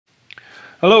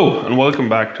Hello and welcome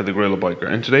back to the GorillaBiker,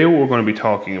 and today what we're going to be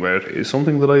talking about is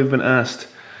something that I've been asked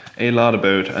a lot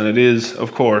about, and it is,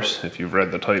 of course, if you've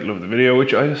read the title of the video,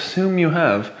 which I assume you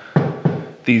have,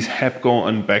 these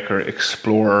Hepco Becker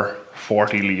Xplorer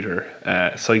 40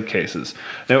 litre side cases.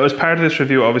 Now, as part of this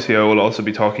review, obviously I will also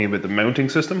be talking about the mounting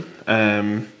system,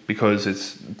 because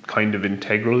it's kind of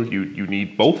integral. You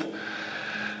need both.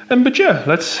 But yeah,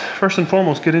 let's first and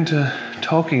foremost get into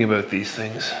talking about these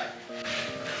things.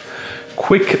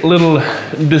 Quick little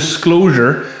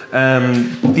disclosure,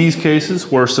 these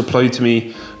cases were supplied to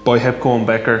me by Hepco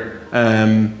Becker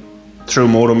through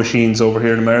Moto Machines over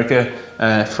here in America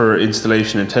for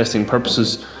installation and testing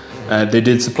purposes. They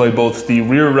did supply both the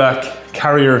rear rack,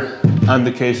 carrier and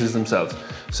the cases themselves.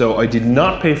 So I did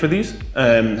not pay for these.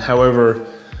 However,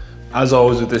 as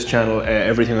always with this channel,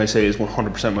 everything I say is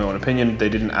 100% my own opinion. They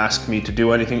didn't ask me to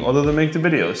do anything other than make the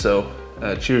video, so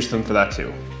cheers to them for that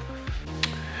too.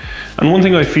 And one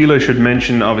thing I feel I should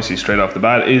mention, obviously straight off the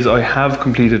bat, is I have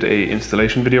completed a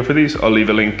installation video for these. I'll leave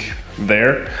a link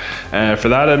there for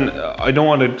that, and I don't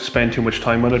want to spend too much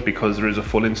time on it because there is a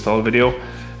full install video.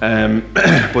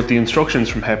 But the instructions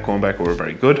from Hepco Becker were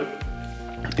very good.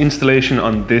 Installation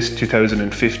on this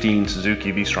 2015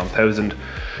 Suzuki V-Strom 1000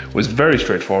 was very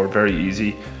straightforward, very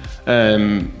easy.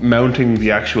 Mounting the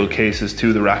actual cases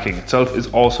to the racking itself is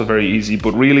also very easy,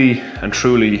 but really and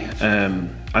truly,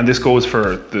 and this goes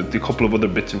for the couple of other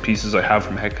bits and pieces I have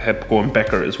from Hepco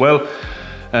Becker as well,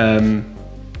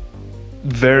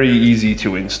 very easy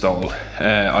to install.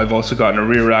 I've also gotten a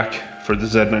rear rack for the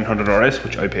Z900RS,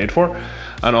 which I paid for,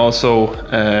 and also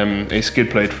a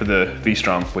skid plate for the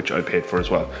V-Strom, which I paid for as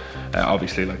well.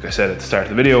 Obviously, like I said at the start of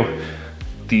the video,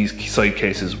 these side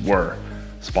cases were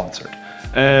sponsored.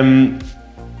 But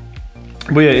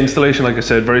yeah, installation, like I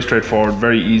said, very straightforward,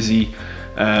 very easy,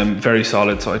 very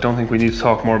solid, so I don't think we need to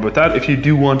talk more about that. If you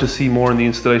do want to see more on the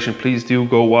installation, please do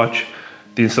go watch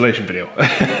the installation video.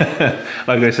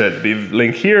 Like I said, there'll be a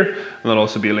link here, and there'll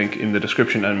also be a link in the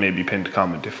description and maybe pinned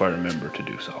comment if I remember to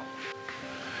do so.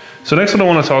 So next what I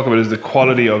want to talk about is the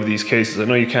quality of these cases. I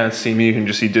know you can't see me, you can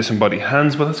just see disembodied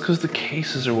hands, but that's because the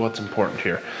cases are what's important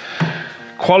here.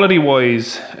 Quality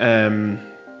wise,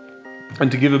 and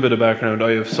to give a bit of background,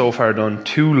 I have so far done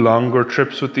 2 longer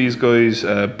trips with these guys,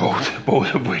 both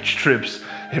of which trips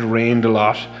it rained a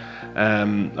lot,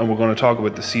 and we're going to talk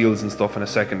about the seals and stuff in a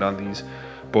second on these,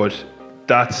 but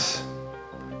that's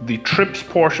the trips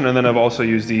portion. And then I've also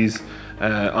used these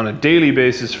on a daily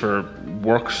basis for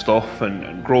work stuff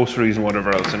and groceries and whatever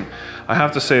else, and I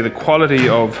have to say the quality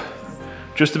of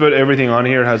just about everything on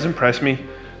here has impressed me.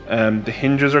 The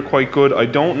hinges are quite good. I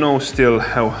don't know still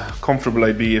how comfortable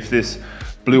I'd be if this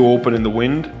blew open in the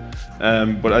wind,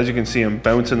 but as you can see, I'm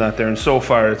bouncing that there, and so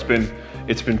far it's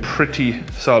been pretty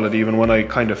solid, even when I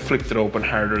kind of flicked it open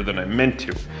harder than I meant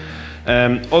to.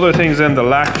 Other things then, the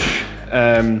latch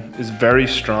is very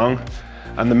strong,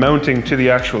 and the mounting to the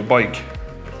actual bike,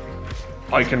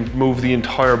 I can move the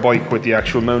entire bike with the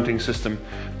actual mounting system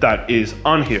that is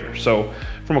on here. So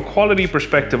from a quality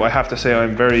perspective, I have to say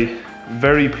I'm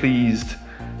very pleased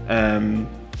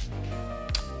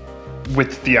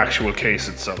with the actual case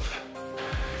itself.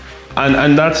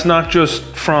 And that's not just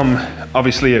from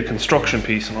obviously a construction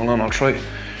piece, and hold on, I'll try.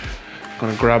 I'm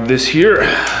gonna grab this here,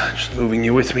 just moving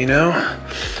you with me now.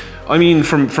 I mean,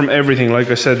 from everything, like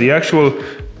I said, the actual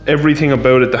everything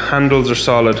about it, the handles are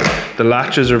solid, the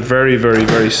latches are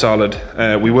very solid.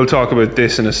 We will talk about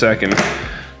this in a second.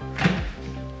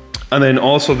 And then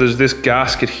also there's this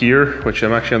gasket here, which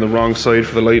I'm actually on the wrong side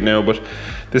for the light now, but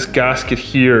this gasket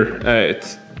here,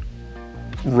 it's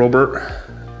rubber.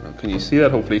 Can you see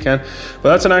that? Hopefully you can. But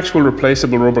that's an actual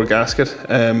replaceable rubber gasket.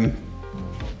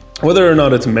 Whether or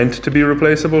not it's meant to be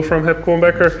replaceable from Hepco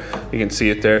Becker, you can see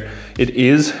it there. It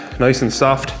is nice and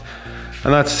soft,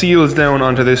 and that seals down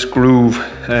onto this groove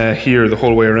here the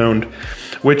whole way around,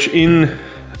 which in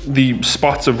the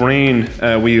spots of rain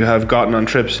we have gotten on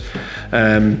trips,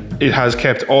 it has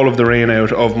kept all of the rain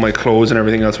out of my clothes and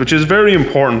everything else, which is very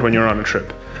important when you're on a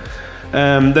trip.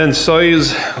 Then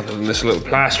size, other than this little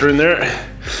plaster in there,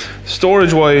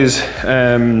 storage wise,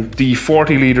 the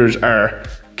 40 litres are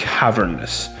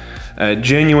cavernous.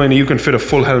 Genuinely, you can fit a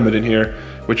full helmet in here,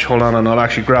 which, hold on, and I'll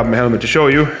actually grab my helmet to show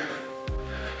you.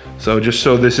 So just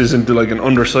so this isn't like an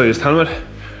undersized helmet,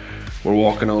 we're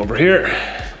walking over here,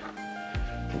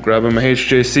 grabbing my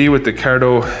HJC with the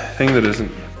Cardo thing that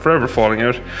isn't forever falling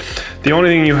out. The only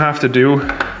thing you have to do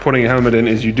putting a helmet in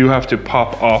is you do have to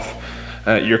pop off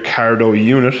your Cardo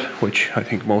unit, which I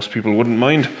think most people wouldn't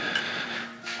mind,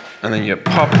 and then you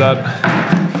pop that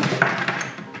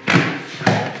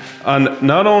And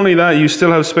not only that, you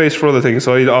still have space for other things.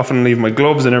 So I often leave my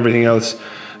gloves and everything else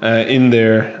in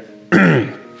there,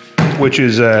 which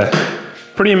is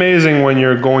pretty amazing when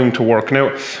you're going to work.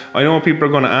 Now, I know what people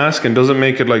are going to ask, and does it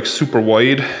make it like super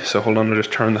wide? So hold on, I'll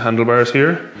just turn the handlebars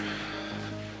here.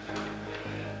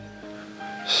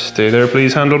 Stay there,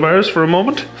 please, handlebars, for a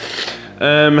moment.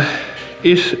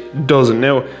 It doesn't.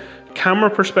 Now, camera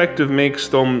perspective makes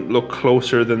them look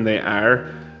closer than they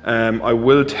are. I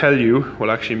will tell you,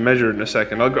 we'll actually measure it in a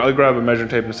second. I'll grab a measuring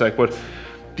tape in a sec, but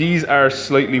these are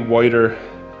slightly wider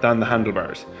than the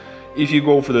handlebars. If you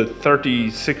go for the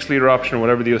 36 litre option, or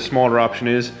whatever the smaller option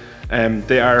is,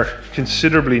 they are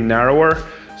considerably narrower.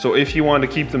 So if you want to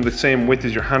keep them the same width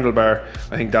as your handlebar,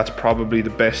 I think that's probably the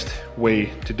best way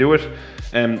to do it.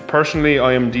 Personally,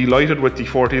 I am delighted with the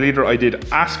 40 litre. I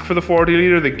did ask for the 40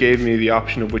 litre. They gave me the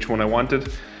option of which one I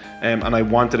wanted, and I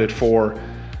wanted it for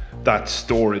that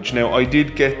storage. Now, I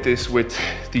did get this with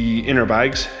the inner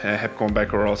bags. Hepco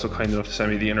Becker were also kind enough to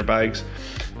send me the inner bags,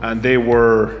 and they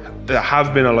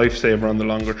have been a lifesaver on the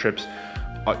longer trips.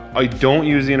 I don't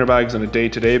use the inner bags on a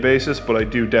day-to-day basis, but I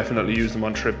do definitely use them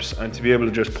on trips, and to be able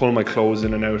to just pull my clothes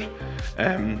in and out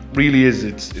really is,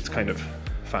 it's kind of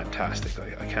fantastic,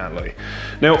 I can't lie.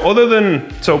 Now,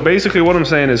 so basically what I'm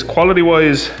saying is,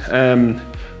 quality-wise,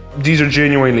 these are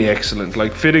genuinely excellent.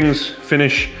 Like fittings,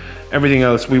 finish, everything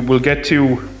else. We will get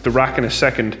to the rack in a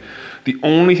second. The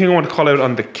only thing I want to call out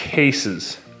on the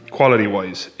cases,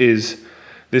 quality-wise, is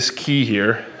this key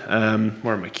here.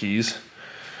 Where are my keys?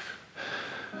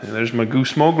 And there's my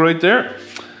goose mug right there.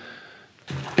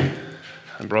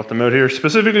 I brought them out here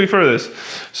specifically for this.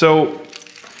 So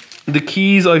the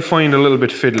keys I find a little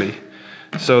bit fiddly.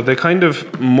 So they kind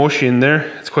of mush in there.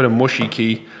 It's quite a mushy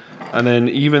key. And then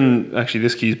even, actually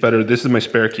this key is better. This is my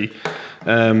spare key.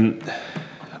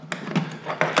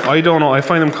 I don't know, I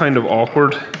find them kind of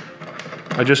awkward.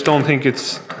 I just don't think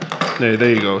it's, there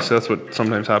you go, so that's what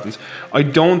sometimes happens. I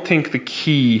don't think the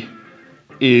key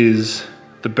is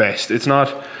the best. It's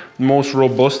not the most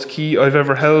robust key I've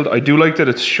ever held. I do like that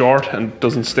it's short and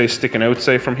doesn't stay sticking out,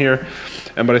 say, from here.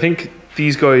 But I think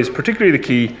these guys, particularly the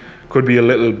key, could be a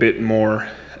little bit more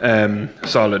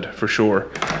solid for sure.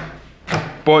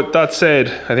 But that said,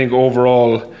 I think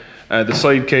overall, the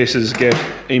side cases get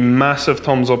a massive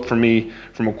thumbs up for me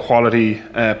from a quality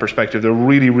perspective. They're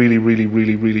really, really, really,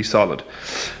 really, really solid.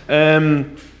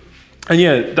 And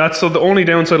yeah, so the only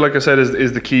downside, like I said,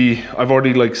 is the key. I've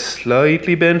already like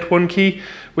slightly bent one key,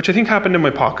 which I think happened in my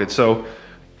pocket. So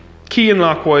key and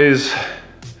lock wise,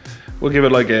 we'll give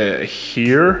it like a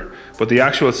here, but the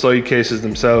actual side cases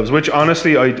themselves, which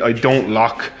honestly I don't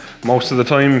lock most of the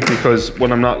time, because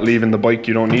when I'm not leaving the bike,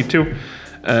 you don't need to.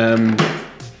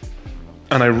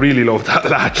 And I really love that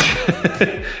latch.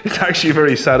 It's actually a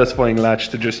very satisfying latch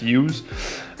to just use.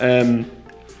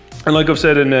 And like I've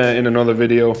said in another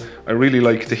video, I really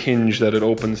like the hinge that it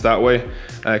opens that way,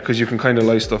 because you can kind of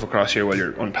lay stuff across here while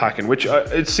you're unpacking, which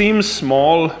it seems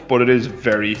small, but it is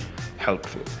very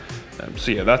helpful.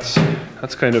 So yeah, that's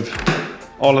kind of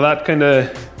all of that kind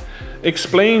of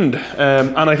explained.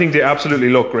 And I think they absolutely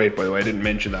look great, by the way. I didn't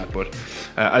mention that, but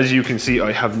as you can see,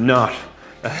 I have not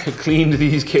cleaned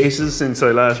these cases since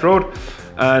I last rode,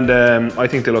 and I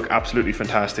think they look absolutely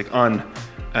fantastic on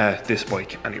this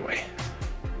bike anyway.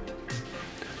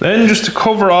 Then, just to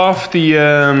cover off the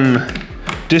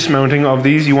dismounting of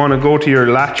these, you want to go to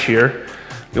your latch here.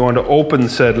 You want to open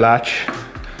said latch,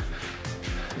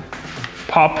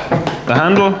 pop the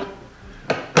handle,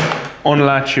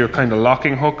 unlatch your kind of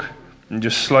locking hook, and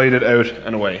just slide it out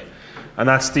and away. And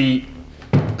that's the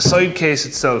side case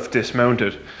itself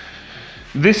dismounted.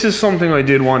 This is something I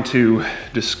did want to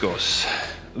discuss,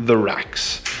 the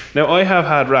racks. Now, I have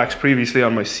had racks previously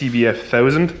on my CBF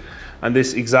 1000, and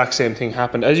this exact same thing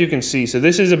happened. As you can see, so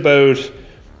this is about,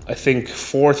 I think,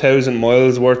 4,000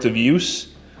 miles worth of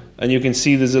use, and you can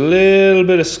see there's a little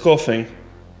bit of scuffing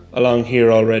along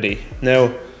here already.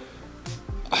 Now,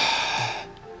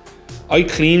 I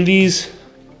clean these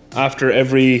after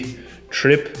every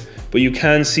trip, but you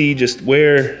can see just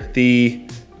where the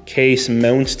case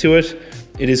mounts to it,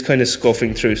 it is kind of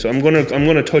scuffing through. So I'm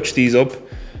gonna touch these up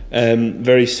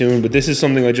very soon, but this is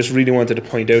something I just really wanted to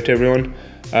point out to everyone,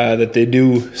 that they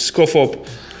do scuff up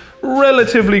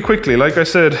relatively quickly. Like I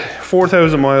said,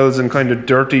 4,000 miles in kind of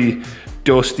dirty,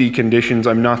 dusty conditions,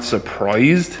 I'm not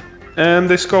surprised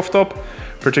they scuffed up,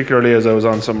 particularly as I was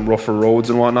on some rougher roads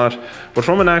and whatnot. But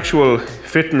from an actual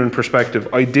fitment perspective,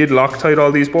 I did Loctite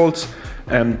all these bolts,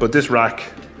 but this rack,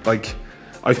 like,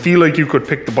 I feel like you could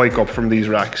pick the bike up from these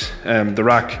racks. The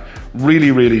rack,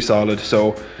 really, really solid.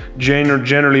 So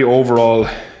generally overall,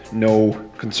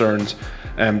 no concerns.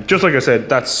 Just like I said,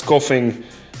 that scuffing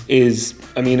is,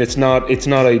 I mean, it's not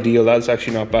ideal. That's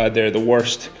actually not bad there. The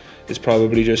worst is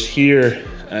probably just here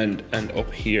and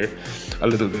up here a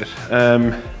little bit.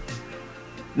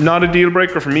 Not a deal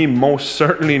breaker for me, most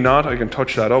certainly not. I can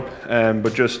touch that up,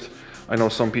 but just, I know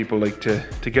some people like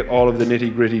to get all of the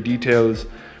nitty gritty details.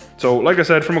 So like I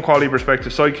said, from a quality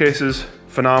perspective, side cases,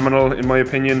 phenomenal in my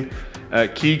opinion.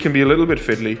 Key can be a little bit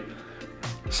fiddly.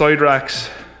 Side racks,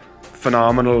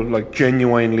 phenomenal, like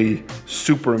genuinely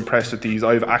super impressed with these.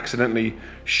 I've accidentally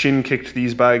shin kicked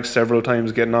these bags several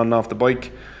times getting on and off the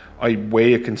bike. I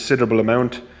weigh a considerable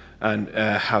amount and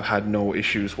have had no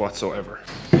issues whatsoever.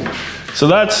 So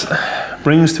that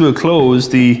brings to a close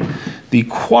the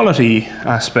quality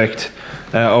aspect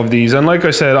of these. And like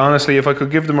I said, honestly, if I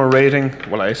could give them a rating,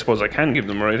 well, I suppose I can give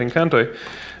them a rating, can't I?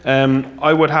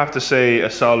 I would have to say a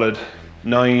solid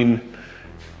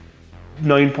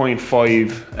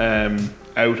 9.5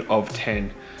 out of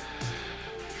 10.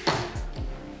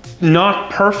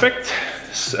 Not perfect,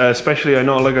 especially, I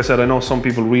know, like I said, I know some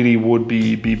people really would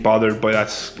be bothered by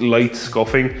that light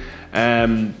scuffing.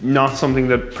 Not something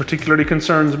that particularly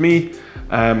concerns me,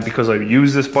 because I've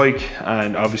used this bike,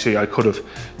 and obviously I could have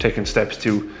taken steps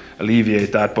to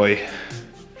alleviate that by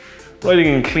riding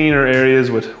in cleaner areas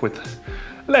with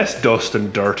less dust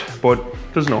and dirt, but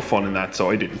there's no fun in that, so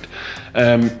I didn't.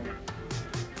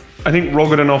 I think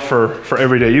rugged enough for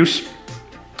everyday use,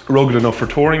 rugged enough for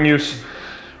touring use,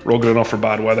 rugged enough for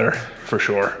bad weather, for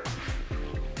sure.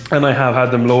 And I have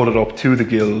had them loaded up to the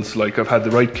gills. Like, I've had the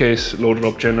right case loaded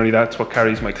up. Generally that's what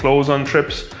carries my clothes on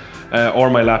trips, or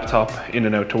my laptop in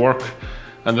and out to work.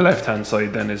 And the left hand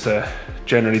side then is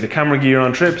generally the camera gear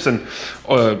on trips, and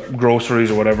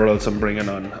groceries or whatever else I'm bringing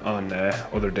on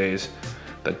other days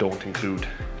that don't include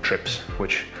trips,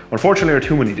 which unfortunately are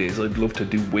too many days. I'd love to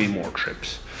do way more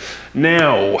trips.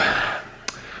 Now,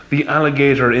 the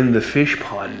alligator in the fish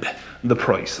pond, the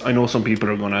price. I know some people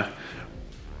are gonna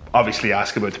obviously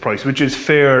ask about the price, which is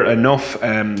fair enough.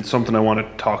 Something I want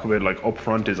to talk about like up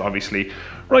front is, obviously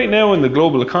right now in the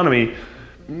global economy,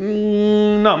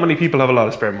 not many people have a lot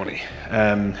of spare money.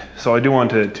 So I do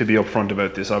want to be upfront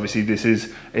about this. Obviously this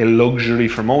is a luxury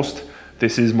for most.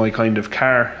 This is my kind of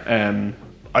car.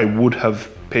 I would have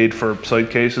paid for side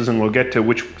cases, and we'll get to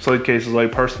which side cases I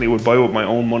personally would buy with my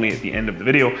own money at the end of the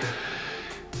video,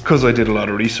 because I did a lot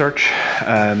of research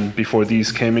before these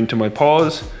came into my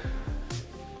paws.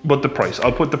 But the price,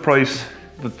 I'll put the price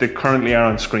that they currently are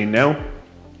on screen now,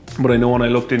 but I know when I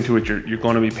looked into it, you're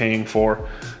going to be paying for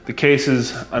the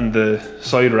cases and the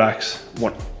side racks,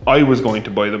 what I was going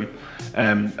to buy them,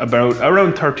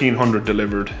 around 1,300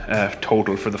 delivered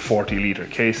total for the 40-litre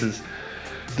cases.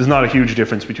 There's not a huge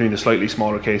difference between the slightly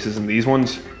smaller cases and these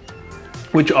ones,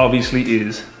 which obviously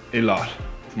is a lot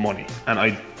of money. And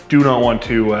I do not want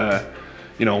to,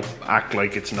 you know, act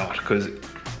like it's not, because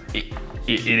it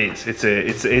is. It's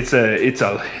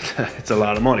a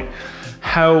lot of money.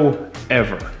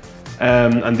 However,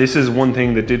 and this is one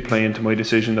thing that did play into my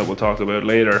decision that we'll talk about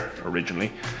later.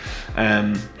 Originally,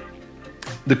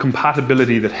 the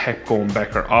compatibility that Hepco and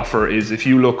Becker offer is, if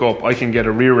you look up, I can get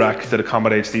a rear rack that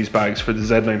accommodates these bags for the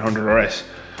Z900RS.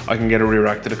 I can get a rear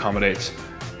rack that accommodates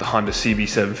the Honda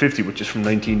CB750, which is from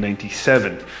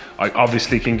 1997. I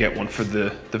obviously can get one for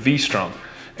the V-Strom.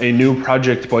 A new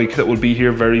project bike that will be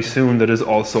here very soon that is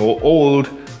also old,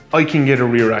 I can get a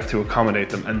rear rack to accommodate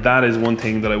them. And that is one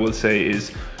thing that I will say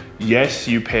is, yes,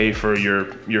 you pay for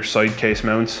your side case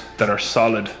mounts that are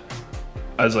solid,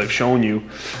 as I've shown you.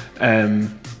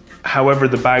 However,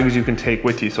 the bags you can take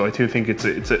with you. So I do think it's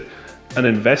an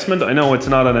investment. I know it's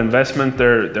not an investment.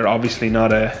 They're obviously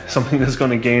not something that's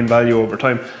going to gain value over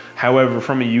time. However,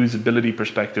 from a usability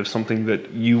perspective, something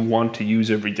that you want to use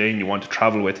every day and you want to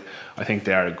travel with, I think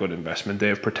they are a good investment. They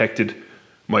have protected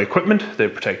my equipment,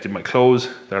 they've protected my clothes,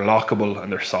 they're lockable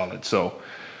and they're solid. So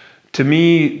to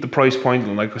me, the price point,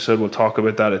 and like I said, we'll talk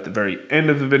about that at the very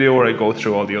end of the video where I go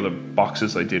through all the other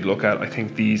boxes I did look at. I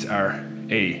think these are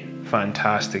a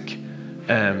fantastic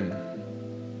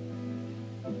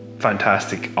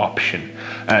option,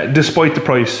 despite the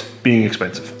price being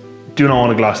expensive. Do not want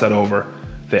to gloss that over.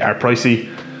 They are pricey,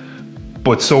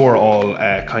 but so are all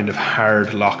kind of hard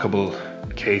lockable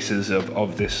cases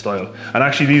of this style. And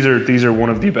actually these are one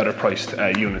of the better priced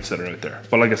units that are out there.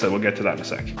 But like I said, we'll get to that in a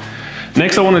sec.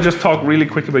 Next, I want to just talk really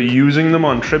quick about using them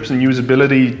on trips and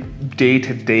usability day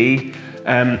to day.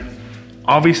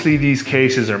 Obviously these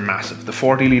cases are massive. The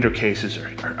 40-litre cases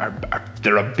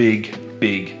they're a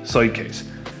big side case.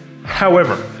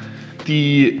 However,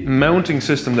 the mounting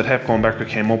system that Hepco and Becker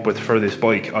came up with for this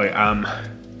bike, I am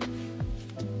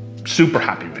super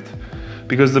happy with,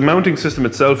 because the mounting system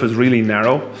itself is really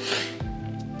narrow.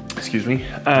 excuse me,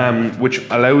 which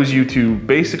allows you to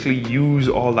basically use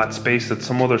all that space that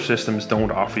some other systems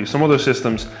don't offer you. Some other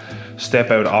systems step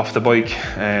out off the bike.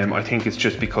 I think it's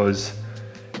just because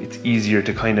it's easier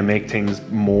to kind of make things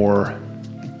more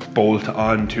bolt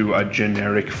onto a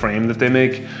generic frame that they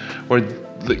make, where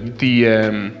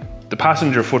the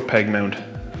passenger foot peg mount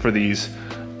for these,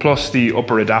 plus the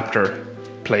upper adapter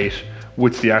plate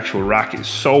with the actual rack, is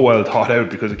so well thought out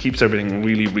because it keeps everything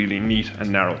really, really neat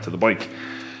and narrow to the bike.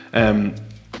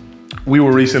 We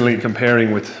were recently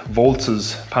comparing with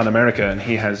Voltz's Pan America, and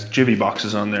he has Jivi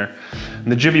boxes on there,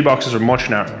 and the Jivi boxes are much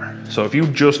narrower. So if you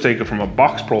just take it from a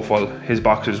box profile, his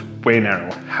box is way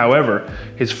narrower. However,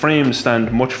 his frames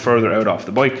stand much further out off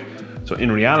the bike. So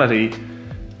in reality,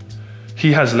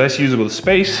 he has less usable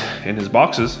space in his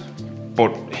boxes,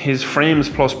 but his frames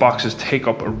plus boxes take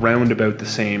up around about the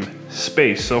same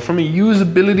space. So from a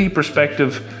usability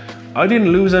perspective, I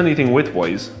didn't lose anything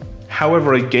width-wise.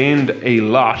 However, I gained a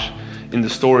lot in the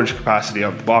storage capacity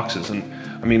of the boxes. And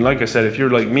I mean, like I said, if you're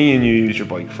like me and you use your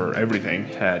bike for everything,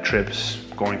 trips,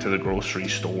 going to the grocery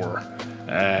store,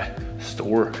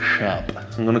 shop.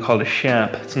 I'm gonna call it a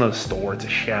shop. It's not a store, it's a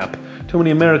shop. Too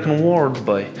many American words,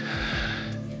 boy.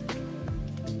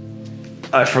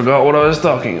 I forgot what I was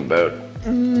talking about.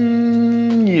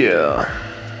 Yeah.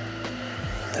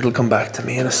 It'll come back to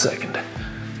me in a second.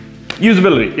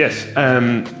 Usability, yes.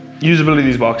 Usability of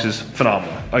these boxes,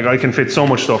 phenomenal. Like, I can fit so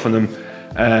much stuff in them.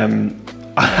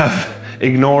 I have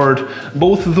ignored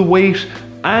both the weight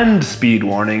and speed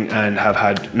warning and have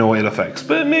had no ill effects,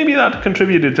 but maybe that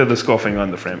contributed to the scuffing on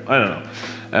the frame. I don't know.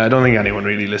 I don't think anyone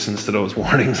really listens to those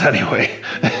warnings anyway.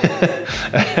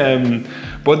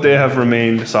 But they have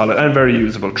remained solid and very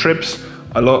usable. Trips,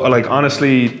 like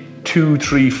honestly, 2,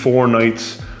 3, 4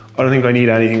 nights. I don't think I need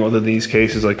anything other than these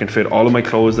cases. I can fit all of my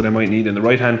clothes that I might need in the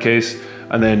right-hand case,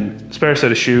 and then spare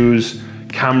set of shoes,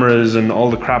 cameras, and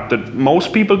all the crap that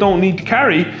most people don't need to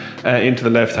carry into the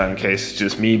left-hand case. It's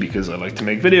just me, because I like to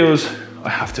make videos, I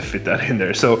have to fit that in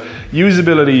there. So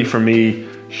usability for me,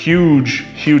 huge,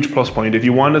 huge plus point. If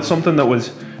you wanted something that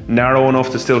was narrow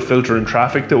enough to still filter in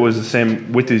traffic, that was the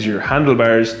same width as your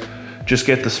handlebars, just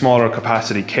get the smaller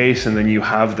capacity case and then you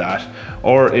have that.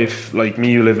 Or if, like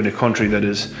me, you live in a country that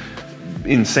is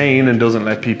insane and doesn't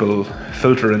let people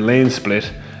filter in lane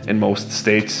split in most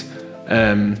states,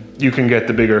 you can get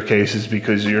the bigger cases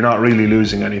because you're not really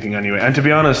losing anything anyway. And to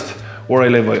be honest, where I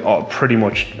live,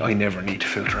 I never need to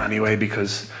filter anyway,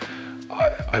 because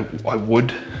I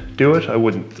would do it. I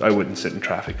wouldn't sit in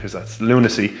traffic because that's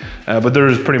lunacy. But there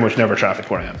is pretty much never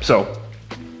traffic where I am. So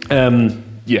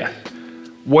yeah,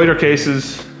 wider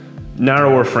cases,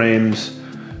 narrower frames,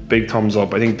 big thumbs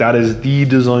up. I think that is the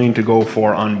design to go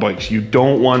for on bikes. You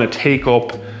don't want to take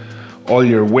up all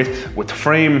your width with the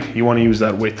frame. You want to use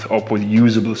that width up with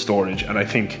usable storage, and I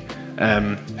think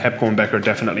Hepco and Becker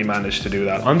definitely managed to do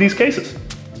that on these cases.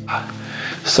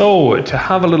 So to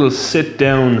have a little sit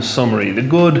down summary, the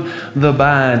good, the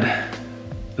bad,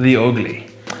 the ugly.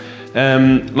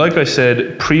 Like I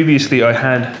said previously, I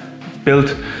had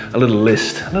built a little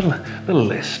list,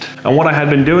 and what I had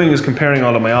been doing is comparing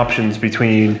all of my options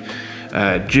between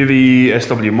Jivi,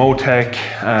 SW Motec,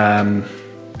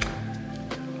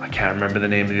 I can't remember the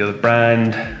name of the other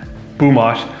brand,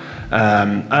 Boomot,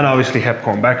 and obviously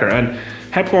Hepco and Becker. And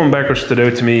Hepco and Becker stood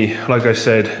out to me, like I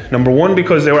said, number one,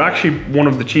 because they were actually one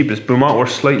of the cheapest. Boomot were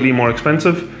slightly more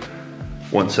expensive.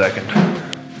 1 second.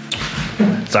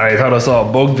 Sorry, I thought I saw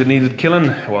a bug that needed killing.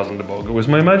 It wasn't a bug, it was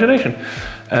my imagination.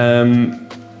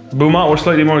 Boomot were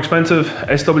slightly more expensive.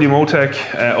 SW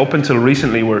Motec, up until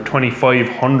recently, were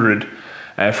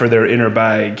 $2,500 for their inner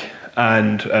bag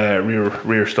and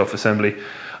rear stuff assembly.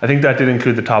 I think that did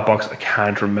include the top box, I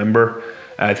can't remember.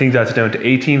 I think that's down to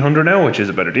 $1,800 now, which is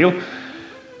a better deal.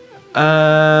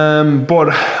 But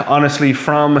honestly,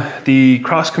 from the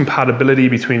cross compatibility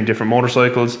between different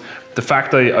motorcycles, the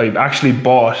fact that I actually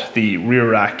bought the rear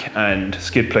rack and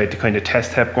skid plate to kind of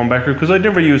test Hepco and Becker, because I'd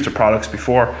never used their products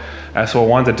before, so I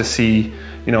wanted to see,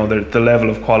 you know, the level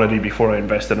of quality before I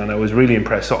invested, and I was really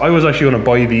impressed. So I was actually going to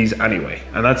buy these anyway,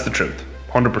 and that's the truth,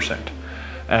 100%.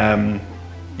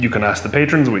 You can ask the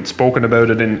patrons, we'd spoken about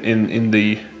it in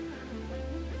the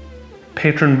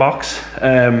patron box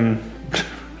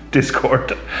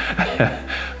Discord.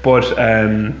 But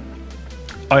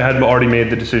I had already made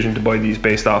the decision to buy these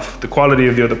based off the quality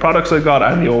of the other products I got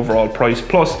and the overall price,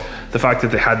 plus the fact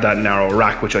that they had that narrow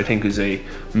rack, which I think is a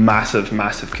massive,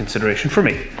 massive consideration for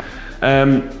me.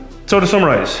 So to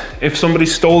summarize, if somebody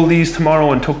stole these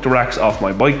tomorrow and took the racks off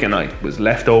my bike and I was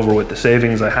left over with the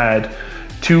savings I had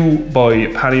to buy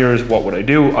panniers, what would I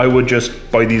do? I would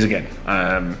just buy these again,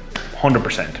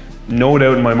 100%. No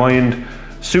doubt in my mind,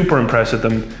 Super impressed with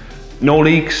them. No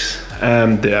leaks,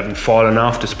 they haven't fallen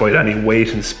off despite any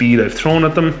weight and speed I've thrown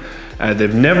at them.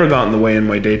 They've never gotten in the way in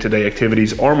my day-to-day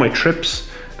activities or my trips.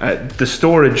 The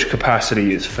storage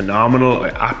capacity is phenomenal. I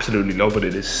absolutely love it.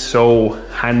 It is so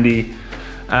handy.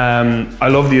 I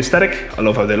love the aesthetic. I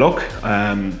love how they look.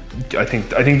 I think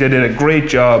they did a great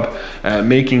job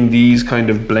making these kind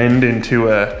of blend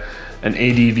into an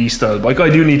ADV style bike. I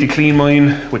do need to clean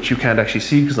mine, which you can't actually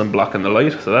see because I'm blocking the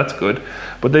light, so that's good.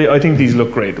 But I think these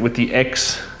look great with the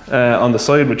X on the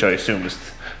side, which I assume is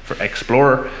for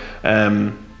Explorer.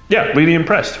 Yeah, really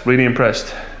impressed, really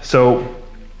impressed. So,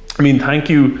 I mean, thank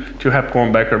you to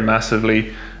Hepco Becker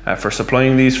massively for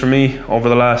supplying these for me over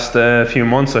the last few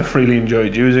months. I've really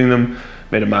enjoyed using them,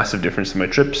 made a massive difference to my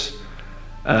trips.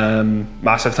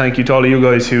 Massive thank you to all of you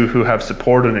guys who have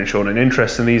supported and shown an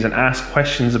interest in these and asked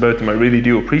questions about them. I really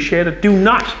do appreciate it. Do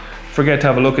not forget to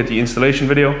have a look at the installation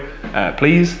video,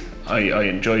 please. I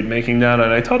enjoyed making that,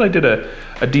 and I thought I did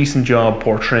a decent job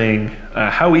portraying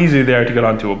how easy they are to get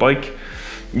onto a bike.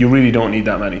 You really don't need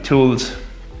that many tools.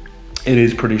 It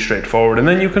is pretty straightforward, and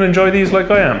then you can enjoy these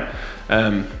like I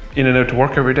am, in and out to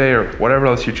work every day or whatever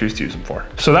else you choose to use them for.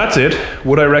 So that's it.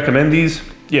 Would I recommend these?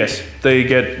 Yes, they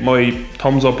get my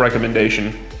thumbs up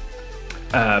recommendation.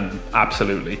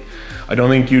 Absolutely. I don't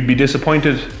think you'd be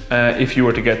disappointed if you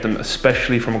were to get them,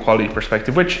 especially from a quality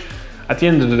perspective, which at the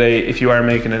end of the day, if you are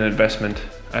making an investment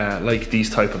like these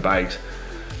type of bags,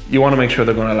 you want to make sure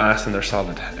they're going to last and they're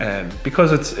solid,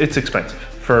 because it's expensive.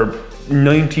 For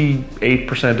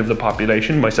 98% of the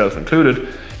population, myself included,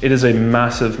 it is a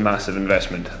massive, massive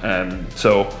investment.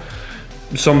 So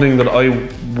something that I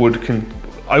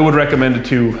would recommend it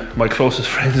to my closest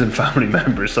friends and family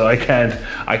members. So I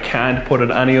can't put it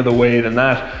any other way than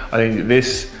that. I think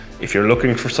this, if you're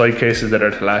looking for side cases that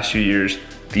are to last you years,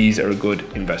 these are a good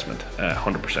investment,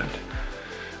 100%.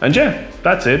 And yeah,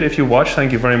 that's it. If you watched,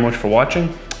 thank you very much for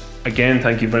watching. Again,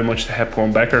 thank you very much to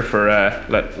Hepco Becker for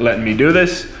letting me do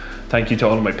this. Thank you to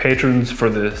all of my patrons for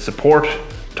the support,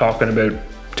 talking about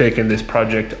taking this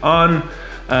project on,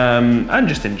 and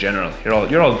just in general.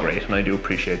 You're all great, and I do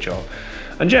appreciate y'all.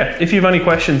 And yeah, if you have any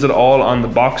questions at all on the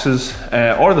boxes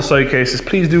or the side cases,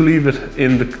 please do leave them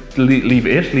in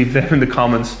the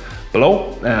comments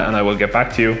below, and I will get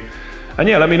back to you. And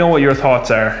yeah, let me know what your thoughts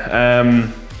are.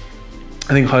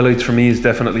 I think highlights for me is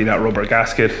definitely that rubber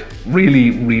gasket.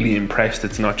 Really, really impressed.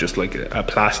 It's not just like a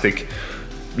plastic,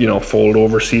 fold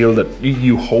over seal that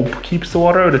you hope keeps the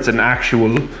water out. It's an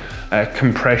actual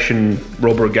compression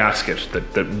rubber gasket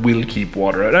that will keep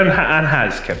water out and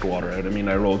has kept water out. I mean,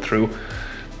 I rode through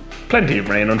plenty of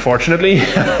rain, unfortunately.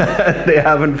 They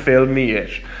haven't failed me yet.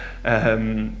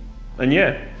 And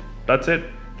yeah, that's it.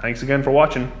 Thanks again for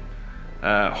watching.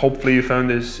 Hopefully you found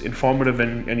this informative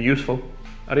and useful.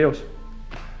 Adios.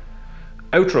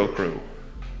 Outro crew.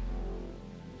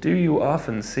 Do you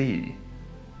often see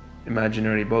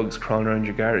imaginary bugs crawling around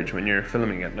your garage when you're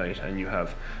filming at night and you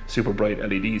have super bright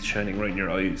LEDs shining right in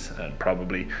your eyes and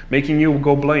probably making you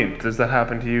go blind? Does that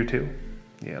happen to you too?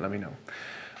 Yeah, let me know.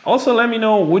 Also, let me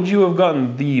know, would you have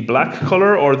gotten the black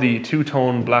color or the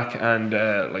two-tone black and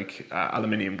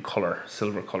aluminium color,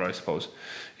 silver color, I suppose?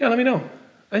 Yeah, let me know.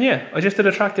 And yeah, I just did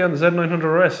a track day on the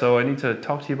Z900RS, so I need to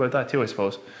talk to you about that too, I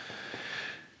suppose.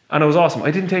 And it was awesome.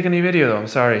 I didn't take any video though, I'm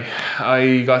sorry.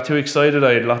 I got too excited,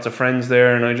 I had lots of friends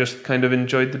there and I just kind of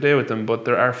enjoyed the day with them, but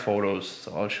there are photos,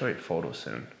 so I'll show you photos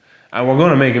soon. And we're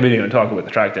gonna make a video and talk about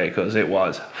the track day because it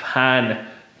was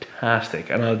fantastic,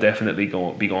 and I'll definitely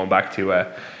be going back to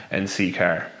NC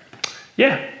car.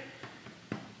 Yeah.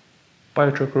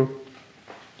 Bye, outro crew.